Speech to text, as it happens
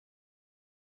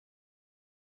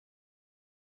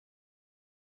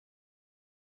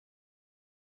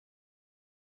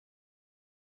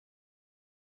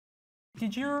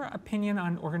Did your opinion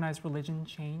on organized religion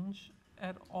change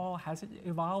at all? Has it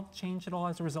evolved, changed at all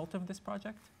as a result of this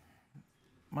project?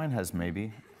 Mine has,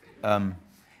 maybe.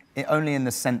 Only in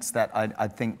the sense that I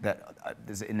think that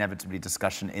there's inevitably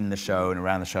discussion in the show and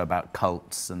around the show about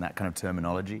cults and that kind of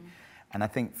terminology. And I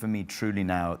think for me, truly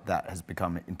now, that has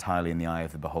become entirely in the eye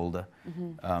of the beholder.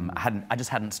 I just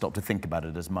hadn't stopped to think about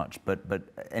it as much, but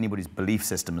anybody's belief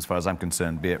system, as far as I'm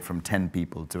concerned, be it from 10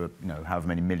 people to however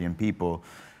many million people,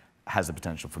 has the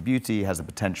potential for beauty, has the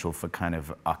potential for kind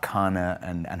of arcana,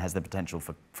 and has the potential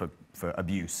for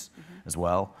abuse as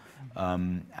well.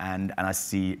 And I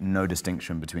see no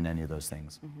distinction between any of those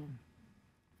things.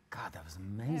 God, that was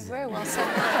amazing. Yeah, very well said.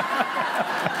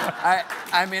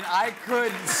 I mean, I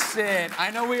could sit.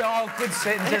 I know we all could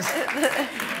sit and just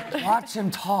watch him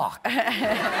talk.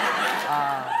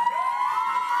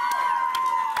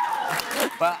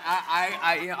 But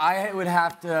I would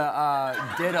have to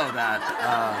ditto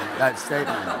that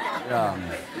statement.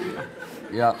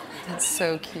 Yeah. That's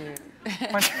so cute.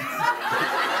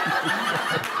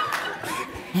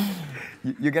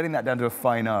 You're getting that down to a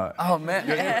fine art. Oh man,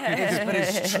 but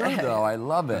it's true though. I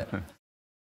love it.